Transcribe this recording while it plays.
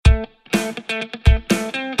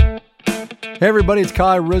Hey everybody, it's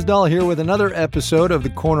Kai Ryssdal here with another episode of the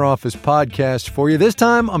Corner Office podcast for you. This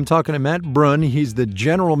time I'm talking to Matt Bruhn. He's the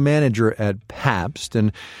general manager at Pabst.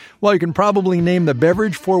 And well, you can probably name the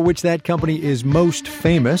beverage for which that company is most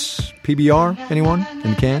famous. PBR, anyone?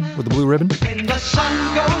 In the can with the blue ribbon? When the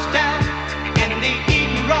sun goes down and the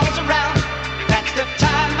evening rolls around, that's the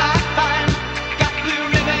time I find got blue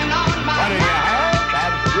ribbon on my mind.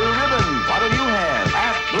 Pabst Blue Ribbon. What do you have?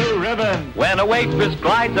 Pabst Blue Ribbon. When a waitress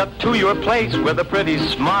glides up to your place with a pretty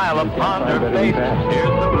smile upon her face, here's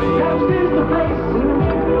the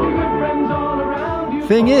place.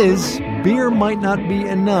 Thing is, beer might not be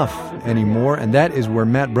enough anymore, and that is where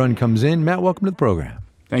Matt Bruhn comes in. Matt, welcome to the program.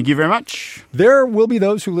 Thank you very much. There will be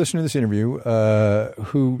those who listen to this interview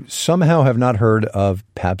who somehow have not heard of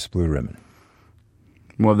Pabst Blue Ribbon.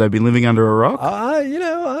 Well, they've been living under a rock? I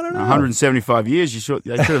don't know. 175 years, they should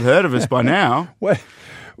have heard of us by now.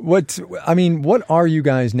 What are you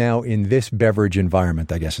guys now in this beverage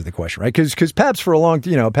environment, I guess is the question, right? Because Pabst for a long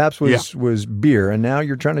time, Pabst was beer, and now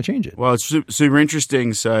you're trying to change it. Well, it's super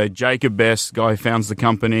interesting. So Jacob Best, guy who founds the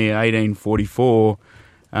company in 1844,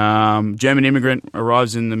 German immigrant,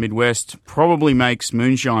 arrives in the Midwest, probably makes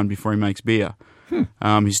moonshine before he makes beer.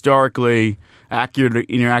 Historically, accurate or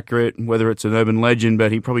inaccurate, whether it's an urban legend,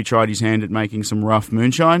 but he probably tried his hand at making some rough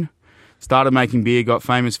moonshine. Started making beer, got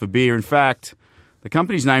famous for beer. In fact, the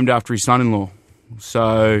company's named after his son-in-law,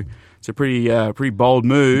 so it's a pretty bold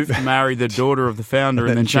move. Marry the daughter of the founder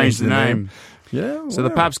and then change the name. Yeah. So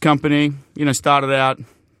the Pabst company, started out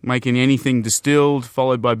making anything distilled,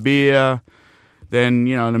 followed by beer. Then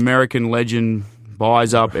an American legend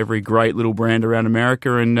buys up every great little brand around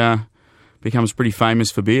America and becomes pretty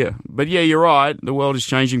famous for beer. But yeah, you're right. The world is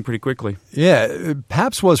changing pretty quickly. Yeah,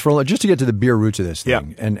 Pabst was just to get to the beer roots of this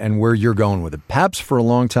thing and where you're going with it. Pabst for a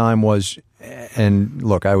long time was. And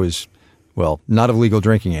look, I was, not of legal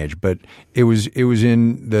drinking age, but it was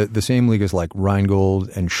in the same league as like Rheingold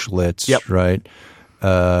and Schlitz, right?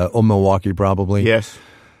 Milwaukee probably. Yes.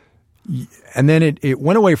 And then it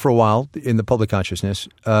went away for a while in the public consciousness,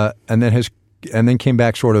 and then came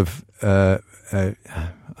back sort of. I'm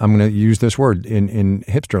going to use this word in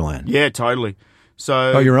hipster land. Yeah, totally.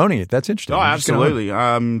 So you're owning it. That's interesting. Oh, absolutely.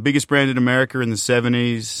 Biggest brand in America in the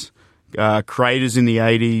 70s, Craters in the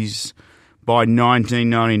 80s. By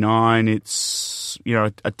 1999, it's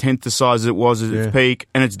a tenth the size it was at its peak,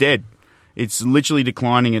 and it's dead. It's literally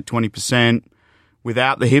declining at 20%.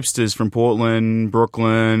 Without the hipsters from Portland,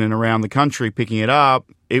 Brooklyn, and around the country picking it up,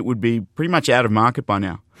 it would be pretty much out of market by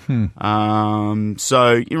now.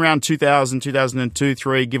 So around 2000, 2002,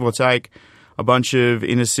 2003, give or take, a bunch of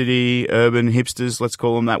inner city, urban hipsters, let's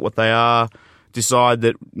call them that, what they are, decide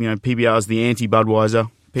that PBR is the anti-Budweiser.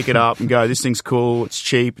 Pick it up and go, this thing's cool, it's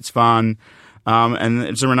cheap, it's fun, and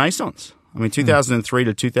it's a renaissance. 2003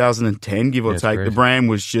 to 2010, give or take, crazy. The brand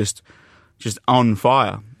was just on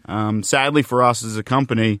fire. Sadly for us as a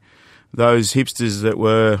company, those hipsters that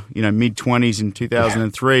were mid-20s in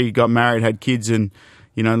 2003 got married, had kids, and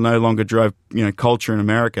no longer drove culture in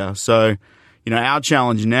America. So our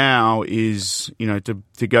challenge now is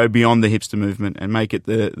to go beyond the hipster movement and make it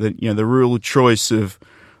the real choice of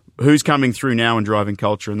who's coming through now and driving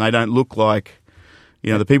culture, and they don't look like,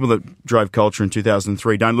 the people that drove culture in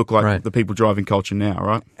 2003 don't look like the people driving culture now,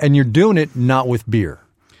 right? And you're doing it not with beer.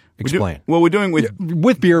 Explain. We're doing it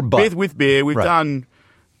with beer, but with beer. We've done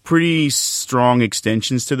pretty strong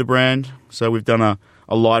extensions to the brand. So we've done a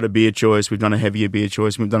lighter beer choice, we've done a heavier beer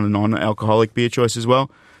choice, and we've done a non-alcoholic beer choice as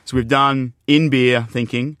well. So we've done in beer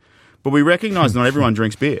thinking, but we recognise not everyone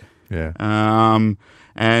drinks beer. Yeah.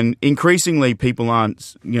 And increasingly, people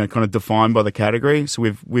aren't, kind of defined by the category. So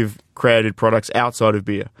we've created products outside of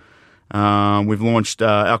beer. We've launched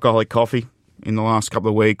alcoholic coffee in the last couple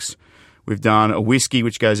of weeks. We've done a whiskey,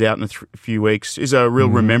 which goes out in a few weeks. Is a real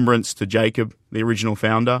remembrance to Jacob, the original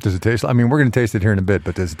founder. Does it taste? We're going to taste it here in a bit,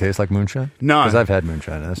 but does it taste like moonshine? No, because I've had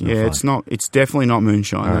moonshine. That's no fun. It's not. It's definitely not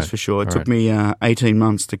moonshine. That's for sure. It took me 18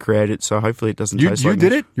 months to create it, so hopefully it doesn't taste like. You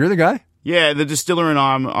did it? You're the guy? Yeah, the distiller and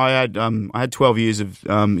I had 12 years of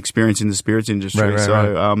experience in the spirits industry.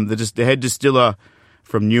 The head distiller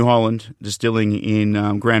from New Holland Distilling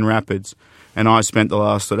in Grand Rapids, and I spent the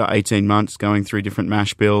last sort of 18 months going through different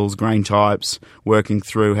mash bills, grain types, working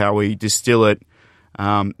through how we distill it.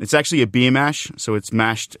 It's actually a beer mash, so it's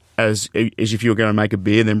mashed as if you were going to make a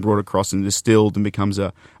beer, then brought across and distilled and becomes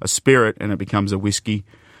a spirit, and it becomes a whiskey.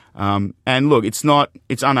 And look, it's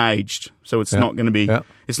unaged, so it's not going to be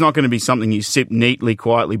it's not going to be something you sip neatly,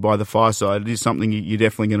 quietly by the fireside. It is something you're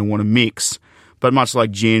definitely going to want to mix. But much like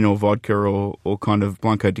gin or vodka or kind of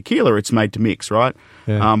Blanco tequila, it's made to mix, right?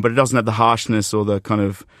 Yeah. But it doesn't have the harshness or the kind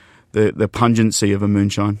of the pungency of a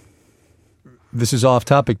moonshine. This is off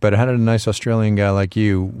topic, but how did a nice Australian guy like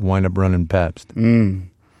you wind up running Pabst?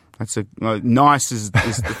 That's nice is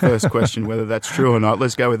the first question, whether that's true or not.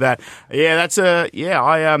 Let's go with that.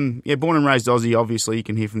 Yeah, born and raised Aussie, obviously, you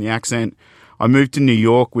can hear from the accent. I moved to New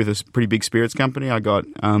York with a pretty big spirits company. I got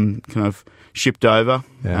kind of shipped over.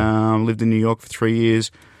 Yeah. Lived in New York for 3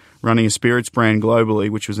 years, running a spirits brand globally,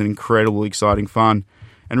 which was an incredible, exciting fun.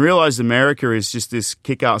 And realized America is just this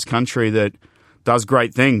kick-ass country that does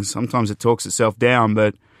great things. Sometimes it talks itself down,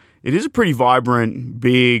 but it is a pretty vibrant,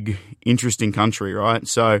 big, interesting country, right?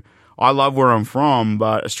 So I love where I'm from,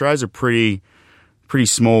 but Australia's a pretty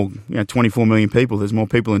small, 24 million people. There's more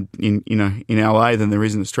people in LA than there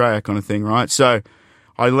is in Australia, kind of thing, right? So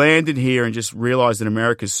I landed here and just realized that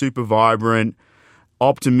America's super vibrant,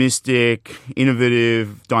 optimistic,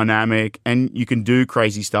 innovative, dynamic, and you can do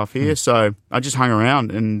crazy stuff here. So I just hung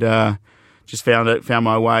around and just found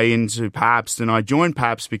my way into Pabst, and I joined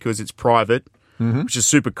Pabst because it's private, which is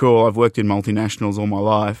super cool. I've worked in multinationals all my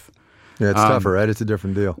life. Yeah, it's tougher, right? It's a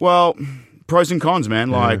different deal. Well, pros and cons, man.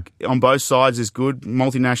 Like, on both sides is good.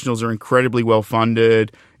 Multinationals are incredibly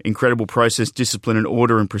well-funded, incredible process, discipline, and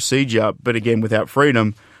order and procedure, but again, without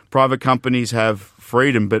freedom. Private companies have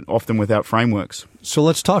freedom, but often without frameworks. So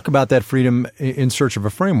let's talk about that freedom in search of a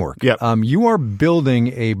framework. Yep. You are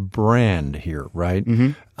building a brand here, right?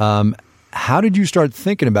 Mm-hmm. How did you start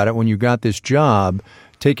thinking about it when you got this job,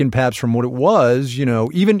 taking Pabst from what it was,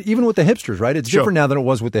 even with the hipsters, right? It's different now than it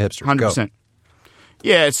was with the hipsters. 100%. Go.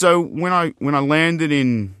 Yeah, so when I landed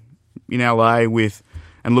in LA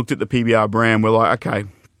and looked at the PBR brand, we're like, okay,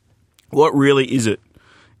 what really is it?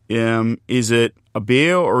 Is it a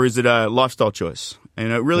beer or is it a lifestyle choice?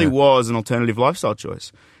 And it really was an alternative lifestyle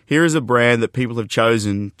choice. Here is a brand that people have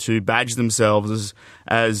chosen to badge themselves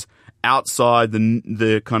as outside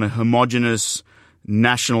the kind of homogenous,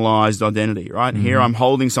 nationalized identity, right? Mm-hmm. Here I'm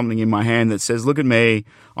holding something in my hand that says, look at me,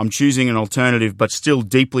 I'm choosing an alternative but still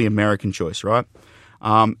deeply American choice, right?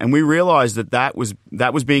 And we realized that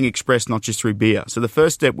was being expressed not just through beer. So the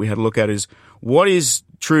first step we had to look at is what is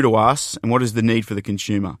true to us and what is the need for the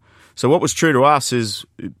consumer. So what was true to us is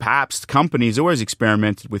Pabst companies always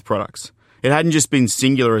experimented with products. It hadn't just been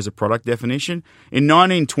singular as a product definition. In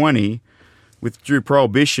 1920, through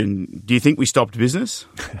Prohibition, do you think we stopped business?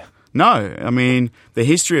 No. I mean, the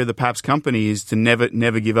history of the Pabst company is to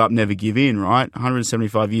never give up, never give in, right?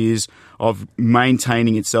 175 years of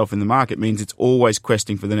maintaining itself in the market means it's always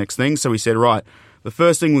questing for the next thing. So we said, right, the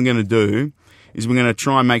first thing we're going to do is we're going to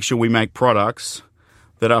try and make sure we make products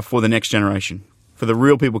that are for the next generation, for the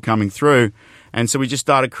real people coming through. And so we just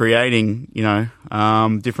started creating,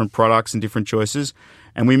 different products and different choices.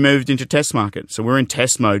 And we moved into test market. So we're in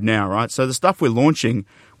test mode now, right? So the stuff we're launching,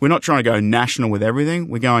 we're not trying to go national with everything.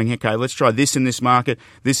 We're going, okay, let's try this in this market,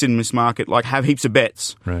 like have heaps of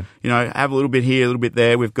bets. Right. Have a little bit here, a little bit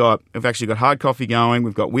there. We've actually got hard coffee going.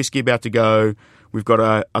 We've got whiskey about to go. We've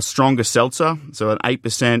got a stronger seltzer, so an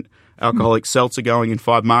 8% alcoholic seltzer going in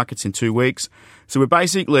 5 markets in 2 weeks. So we're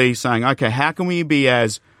basically saying, okay, how can we be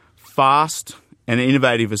as fast and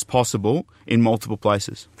innovative as possible in multiple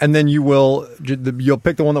places? And then you'll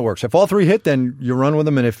pick the one that works. If all 3 hit, then you run with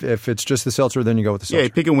them, and if it's just the seltzer, then you go with the seltzer. Yeah,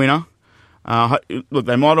 pick a winner. Look,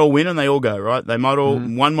 they might all win and they all go, right? They might all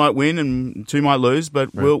one might win and 2 might lose,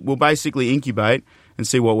 but we'll basically incubate and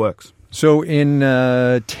see what works. So in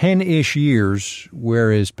 10-ish years,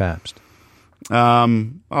 where is Pabst?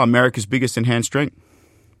 America's biggest enhanced drink.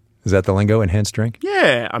 Is that the lingo, enhanced drink?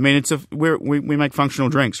 Yeah, I mean we make functional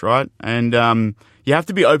drinks, right? And you have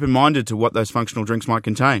to be open-minded to what those functional drinks might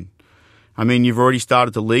contain. I mean, you've already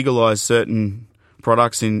started to legalize certain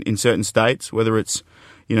products in certain states, whether it's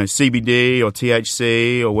CBD or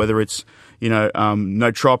THC, or whether it's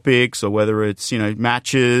nootropics, or whether it's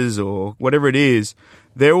matches or whatever it is.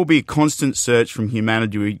 There will be a constant search from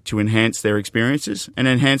humanity to enhance their experiences and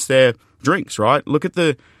enhance their drinks, right? Look at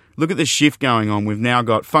the shift going on. We've now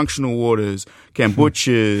got functional waters,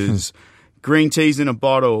 kombuchas, green teas in a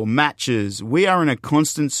bottle, matches. We are in a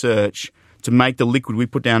constant search to make the liquid we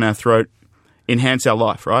put down our throat enhance our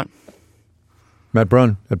life, right? Matt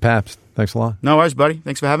Bruhn at Pabst. Thanks a lot. No worries, buddy.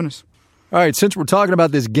 Thanks for having us. All right, since we're talking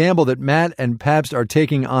about this gamble that Matt and Pabst are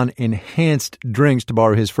taking on enhanced drinks, to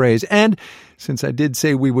borrow his phrase, and since I did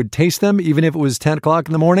say we would taste them even if it was 10 o'clock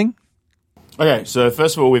in the morning. Okay, so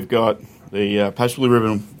first of all, we've got the Pabst Blue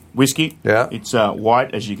Ribbon whiskey. Yeah. It's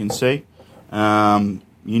white, as you can see.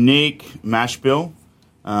 Unique mash bill.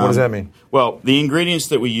 What does that mean? Well, the ingredients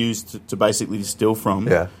that we used to basically distill from,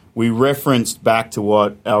 yeah, we referenced back to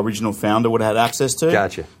what our original founder would have had access to.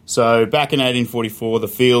 Gotcha. So back in 1844, the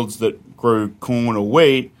fields that grew corn or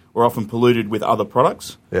wheat were often polluted with other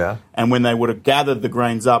products. Yeah. And when they would have gathered the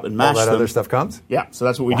grains up and mashed All that them, other stuff comes? yeah, so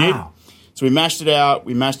that's what we did. So we mashed it out,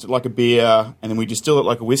 we mashed it like a beer, and then we distill it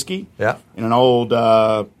like a whiskey in an old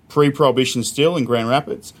pre-prohibition still in Grand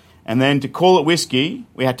Rapids. And then to call it whiskey,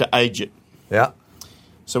 we had to age it. Yeah.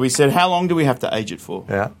 So we said, how long do we have to age it for?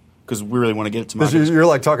 Yeah. Because we really want to get it to market. You're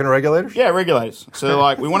like talking to regulators? Yeah, regulators. So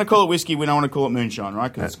like, we want to call it whiskey, we don't want to call it moonshine,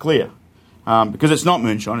 right? Because it's clear. Because it's not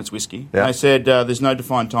moonshine, it's whiskey. Yeah. And they said, there's no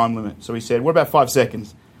defined time limit. So we said, what about 5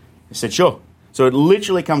 seconds? They said, sure. So it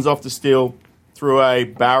literally comes off the still through a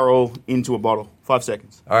barrel into a bottle. 5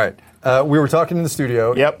 seconds. All right. We were talking in the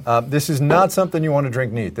studio. Yep. This is not something you want to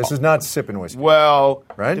drink neat. This is not sipping whiskey. Well,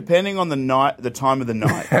 right? Depending on the time of the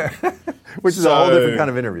night. Which is a whole different kind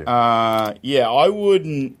of interview. Yeah, I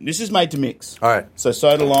wouldn't. This is made to mix. All right. So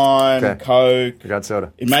soda lime, Coke. You got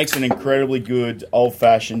soda. It makes an incredibly good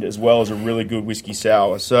old-fashioned as well as a really good whiskey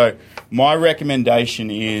sour. So my recommendation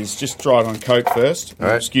is just try it on Coke first. All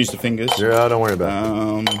right. Excuse the fingers. Yeah, don't worry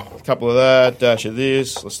about it. A couple of that, dash of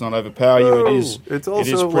this. Let's not overpower you. It's also it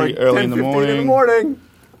is pretty like early 10, in the 15 morning. in the morning.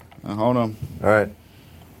 Hold on. All right.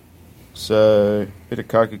 So, bit of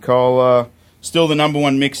Coca-Cola. Still the number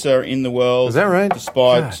one mixer in the world. Is that right?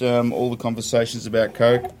 Despite all the conversations about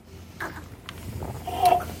Coke.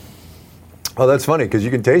 Oh, that's funny because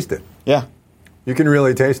you can taste it. Yeah. You can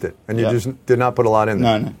really taste it, and you just did not put a lot in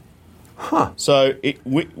there. No. Huh. So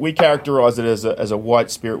we characterise it as a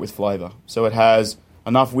white spirit with flavour. So it has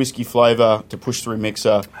enough whiskey flavour to push through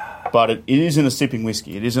mixer, but it isn't a sipping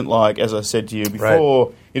whiskey. It isn't like, as I said to you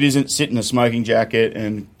before, It isn't sit in a smoking jacket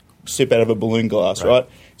and sip out of a balloon glass, right?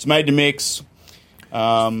 It's made to mix.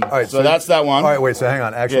 All right, so that's that one. All right, wait, so hang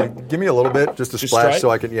on. Actually, give me a little bit, just a splash, straight? so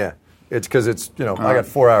I can, It's because I got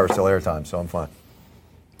 4 hours till airtime, so I'm fine.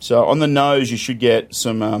 So on the nose, you should get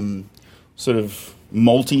some sort of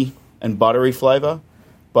malty and buttery flavour,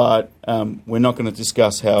 but we're not going to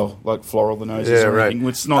discuss how like floral the nose is or anything.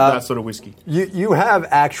 It's not that sort of whiskey. You have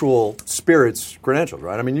actual spirits credentials,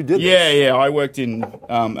 right? I mean, you did this. Yeah. I worked in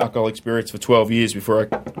alcoholic spirits for 12 years before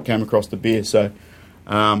I came across the beer, so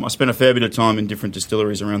I spent a fair bit of time in different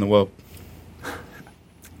distilleries around the world.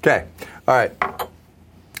 Okay. All right.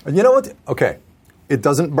 You know what? Okay. It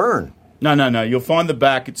doesn't burn. No. You'll find the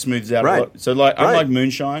back, it smooths out a lot. So unlike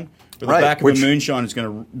moonshine, the back of a moonshine is going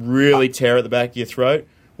to really tear at the back of your throat.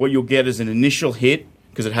 What you'll get is an initial hit,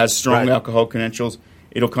 because it has strong alcohol credentials.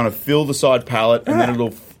 It'll kind of fill the side palate, and then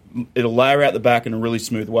it'll layer out the back in a really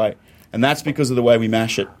smooth way. And that's because of the way we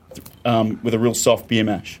mash it with a real soft beer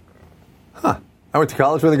mash. Huh. I went to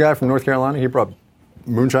college with a guy from North Carolina. He brought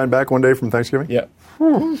moonshine back one day from Thanksgiving. Yeah.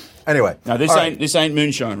 Anyway. Now, this ain't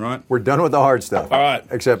moonshine, right? We're done with the hard stuff. All right.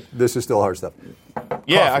 Except this is still hard stuff.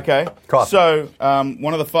 Yeah, okay. Coffee. So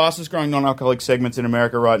one of the fastest growing non-alcoholic segments in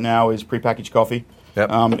America right now is prepackaged coffee. Yep.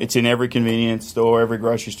 It's in every convenience store, every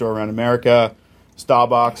grocery store around America.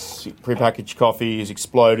 Starbucks, prepackaged coffee has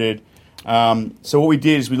exploded. So what we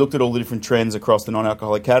did is we looked at all the different trends across the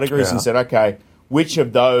non-alcoholic categories and said, okay, which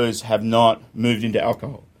of those have not moved into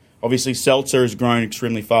alcohol? Obviously, seltzer has grown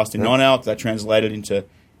extremely fast in non-alc. That translated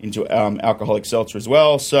into alcoholic seltzer as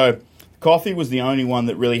well. So coffee was the only one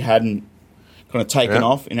that really hadn't kind of taken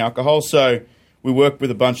off in alcohol. So we worked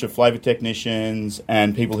with a bunch of flavour technicians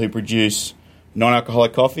and people who produce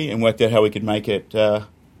non-alcoholic coffee and worked out how we could make it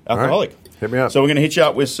alcoholic. Right. Hit me up. So we're going to hit you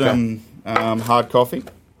up with some hard coffee.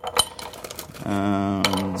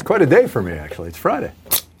 It's quite a day for me, actually. It's Friday.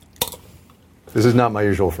 This is not my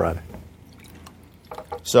usual Friday.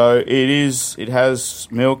 So it has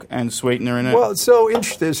milk and sweetener in it. Well, it's so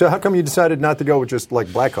interesting. So how come you decided not to go with just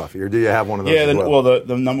like black coffee, or do you have one of those? Yeah,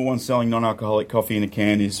 the number one selling non-alcoholic coffee in a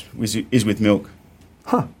can is with milk.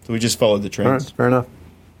 Huh. So we just followed the trends. All right, fair enough.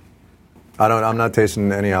 I'm not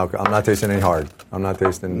tasting any alcohol. I'm not tasting any hard. I'm not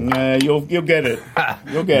tasting. Yeah, you'll get it.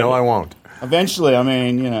 You'll get it. No, I won't. Eventually, I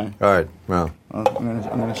mean, All right. Well, I'm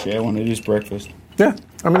gonna share one. It is breakfast. Yeah,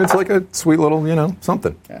 I mean it's like a sweet little,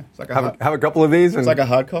 something. Yeah, it's like have a couple of these, and it's like a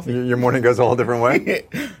hard coffee. Your morning goes a whole different way.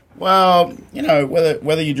 Well,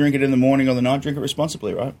 whether you drink it in the morning or the night, drink it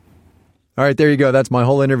responsibly, right? All right, there you go. That's my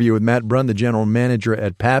whole interview with Matt Bruhn, the general manager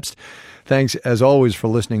at Pabst. Thanks, as always, for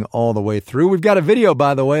listening all the way through. We've got a video,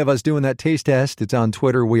 by the way, of us doing that taste test. It's on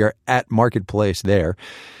Twitter. We are at Marketplace there.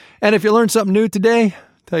 And if you learned something new today,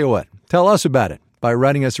 tell you what, tell us about it by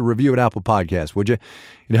writing us a review at Apple Podcasts, would you?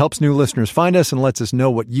 It helps new listeners find us and lets us know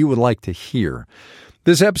what you would like to hear.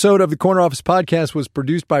 This episode of the Corner Office Podcast was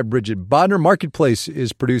produced by Bridget Bodner. Marketplace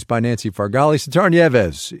is produced by Nancy Fargali. Sitar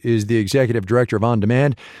Nieves is the executive director of On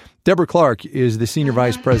Demand. Deborah Clark is the senior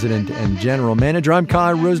vice president and general manager. I'm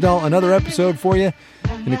Kai Ryssdal. Another episode for you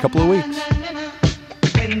in a couple of weeks.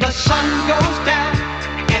 When the sun goes down.